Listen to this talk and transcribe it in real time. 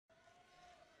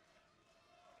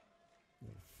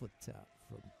foot tap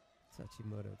from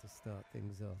Tachimoto to start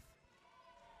things off.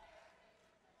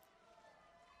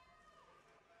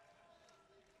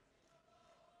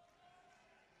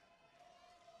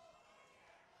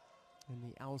 And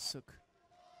the Aosuk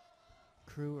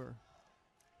crew are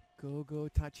go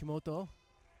Tachimoto.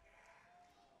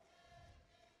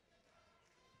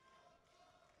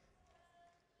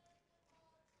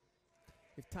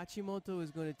 If Tachimoto is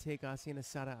going to take Asahina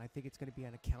Sada, I think it's going to be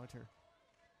on a counter.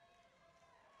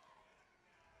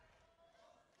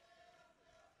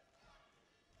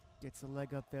 Gets the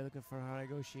leg up there looking for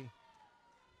Haragoshi.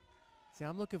 See,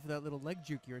 I'm looking for that little leg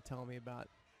juke you were telling me about.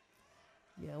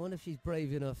 Yeah, I wonder if she's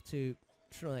brave enough to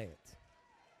try it.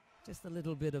 Just a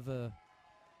little bit of a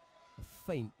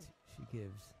feint she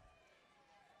gives.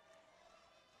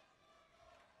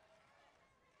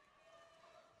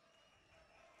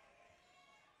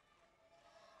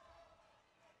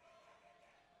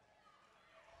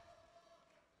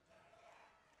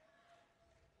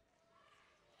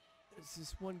 There's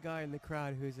this one guy in the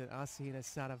crowd who's an Asahina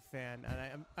Sada fan,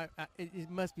 and it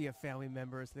must be a family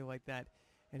member or something like that.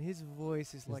 And his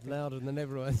voice is like louder than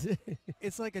everyone's.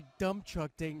 It's like a dump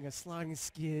truck taking a sliding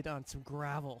skid on some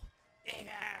gravel.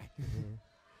 Mm-hmm.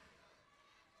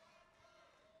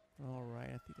 All right,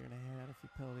 I think they're going to hand out a few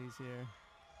penalties here.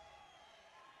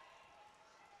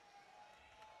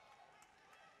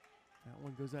 That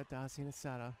one goes out to Asahina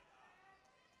Sada.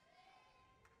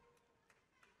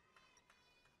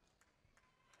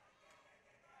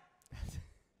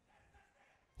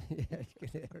 Yeah, you can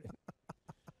hear it.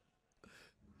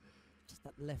 Just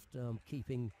that left arm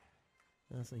keeping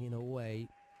Asahina away.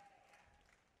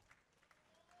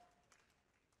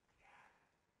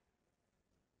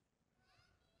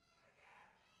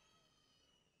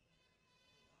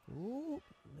 Ooh,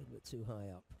 a little bit too high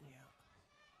up. Yeah.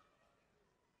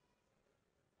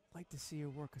 Like to see her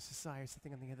work a Sasai or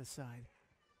something on the other side.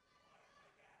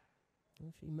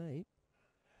 Well, she may.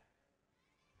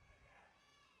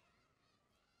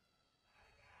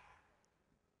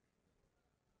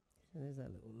 There's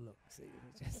that little look, see,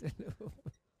 just a little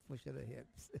push of the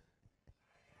hips.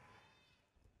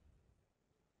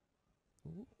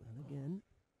 Ooh, and again.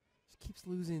 She keeps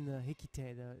losing the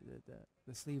hikite,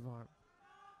 the sleeve arm.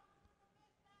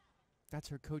 That's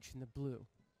her coach in the blue.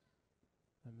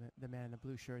 The man in the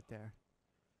blue shirt there.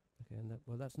 Okay, and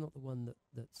well, that's not the one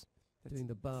that's doing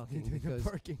the barking, doing because the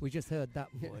barking. we just heard that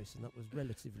voice, and that was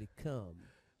relatively calm.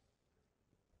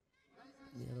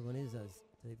 The other one is, as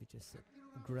David just said,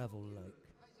 gravel-like.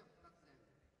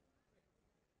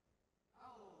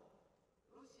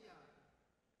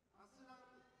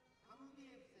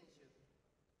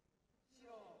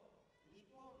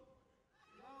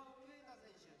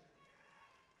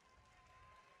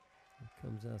 Here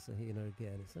comes Asahina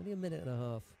again. It's only a minute and a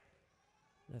half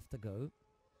left to go.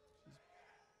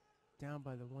 She's down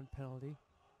by the one penalty.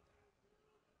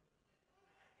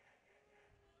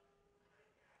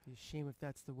 Be a shame if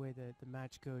that's the way that the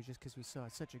match goes, just because we saw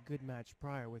such a good match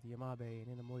prior with Yamabe and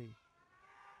Inamori.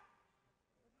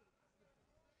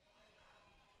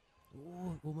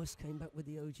 Oh, almost came back with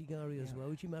the Ojigari as well.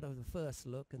 Ojimata the first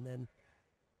look, and then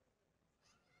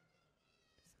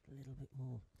just a little bit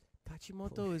more.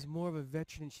 Tachimoto is more of a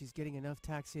veteran. She's getting enough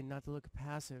attacks in not to look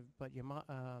passive, but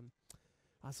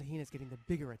Asahina's getting the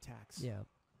bigger attacks. Yeah.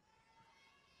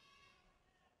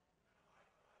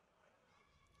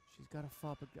 She's got to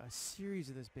follow up a series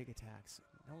of those big attacks.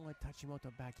 Don't let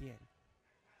Tachimoto back in.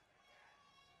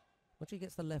 Once she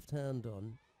gets the left hand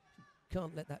on, she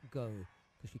can't let that go,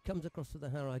 because she comes across to the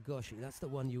Haragoshi. That's the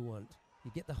one you want.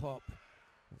 You get the hop.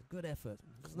 It's a good effort.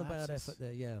 It's not a bad effort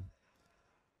there, yeah.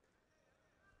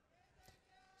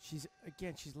 She's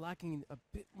lacking a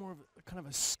bit more of a kind of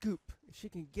a scoop. If she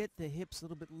can get the hips a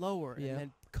little bit lower and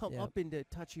then come up into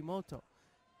Tachimoto.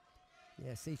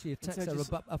 Yeah, see, she attacks her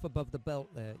up above the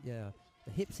belt there, yeah.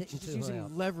 The hips hitting too high. She's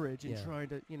using leverage and trying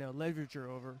to, leverage her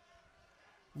over.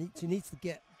 She needs to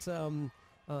get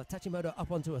Tachimoto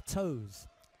up onto her toes.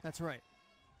 That's right.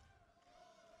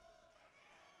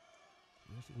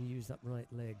 Yeah, she can use that right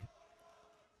leg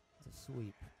to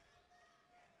sweep.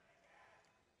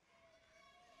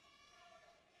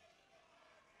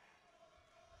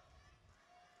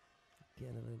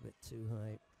 Again, a little bit too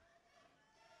high.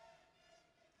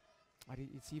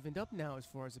 It's evened up now as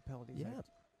far as the penalties. Yeah.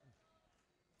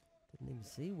 Didn't even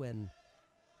see when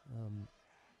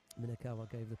Minakawa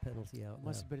gave the penalty out.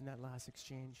 Must have been in that last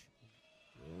exchange.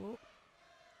 Oh.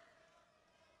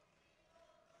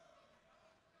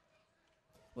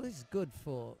 Well, this is good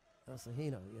for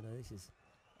Asahina. This is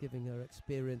giving her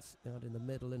experience out in the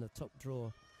middle in a top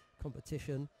draw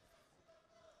competition.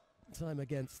 Time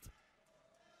against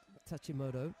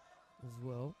Tachimoto as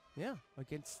well. Yeah,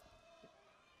 against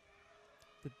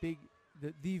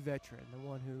the veteran, the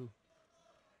one who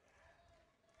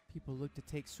people look to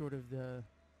take sort of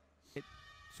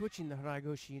switching the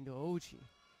Haragoshi into Ochi.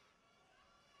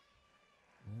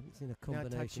 I haven't seen a Now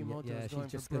combination yet. Tachimoto Yeah, is she's going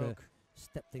just for going to broke.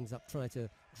 step things up, try to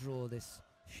draw this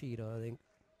Shido, I think.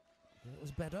 That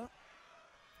was better.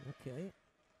 Okay.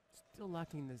 Still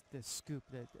lacking the scoop,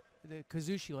 the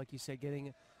Kazushi, like you said,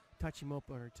 getting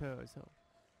Tachimoto on her toes. So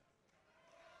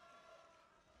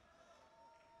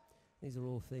These are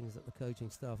all things that the coaching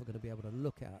staff are going to be able to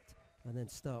look at and then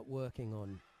start working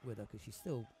on with her, because she's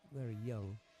still very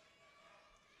young.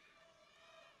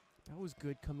 that was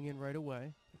good coming in right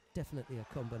away. Definitely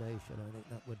a combination. I think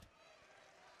that would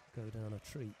go down a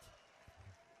treat.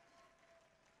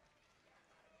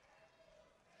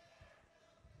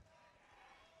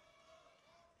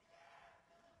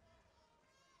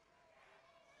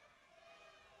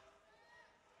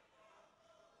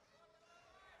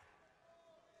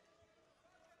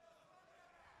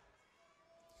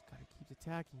 Just got to keep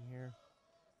attacking here.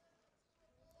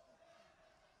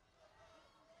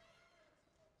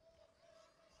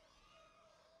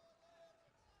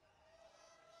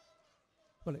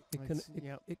 Well, Yep.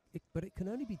 but it can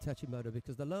only be Tachimoto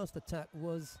because the last attack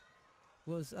was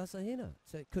Asahina.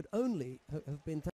 So it could only have been